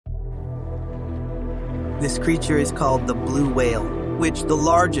This creature is called the blue whale, which the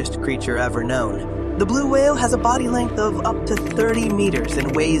largest creature ever known. The blue whale has a body length of up to 30 meters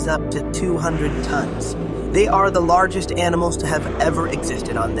and weighs up to 200 tons. They are the largest animals to have ever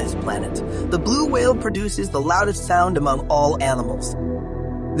existed on this planet. The blue whale produces the loudest sound among all animals.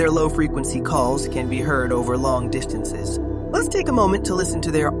 Their low-frequency calls can be heard over long distances. Let's take a moment to listen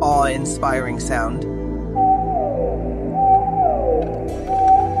to their awe-inspiring sound.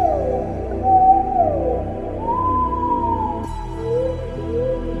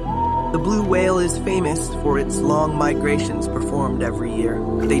 The blue whale is famous for its long migrations performed every year.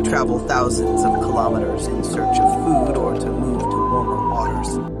 They travel thousands of kilometers in search of food or to move to warmer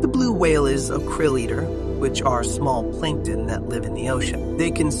waters. The blue whale is a krill eater, which are small plankton that live in the ocean.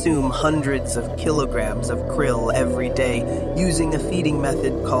 They consume hundreds of kilograms of krill every day using a feeding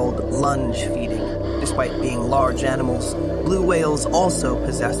method called lunge feeding. Despite being large animals, blue whales also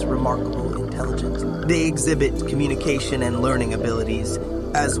possess remarkable intelligence. They exhibit communication and learning abilities,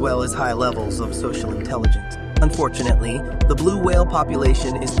 as well as high levels of social intelligence. Unfortunately, the blue whale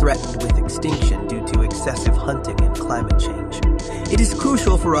population is threatened with extinction due to excessive hunting and climate change. It is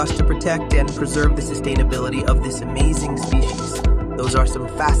crucial for us to protect and preserve the sustainability of this amazing species. Those are some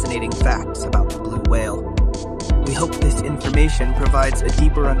fascinating facts about the blue whale. We hope this information provides a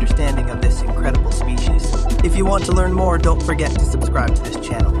deeper understanding of this incredible species. If you want to learn more, don't forget to subscribe to this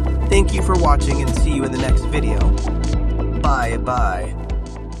channel. Thank you for watching and see you in the next video. Bye-bye.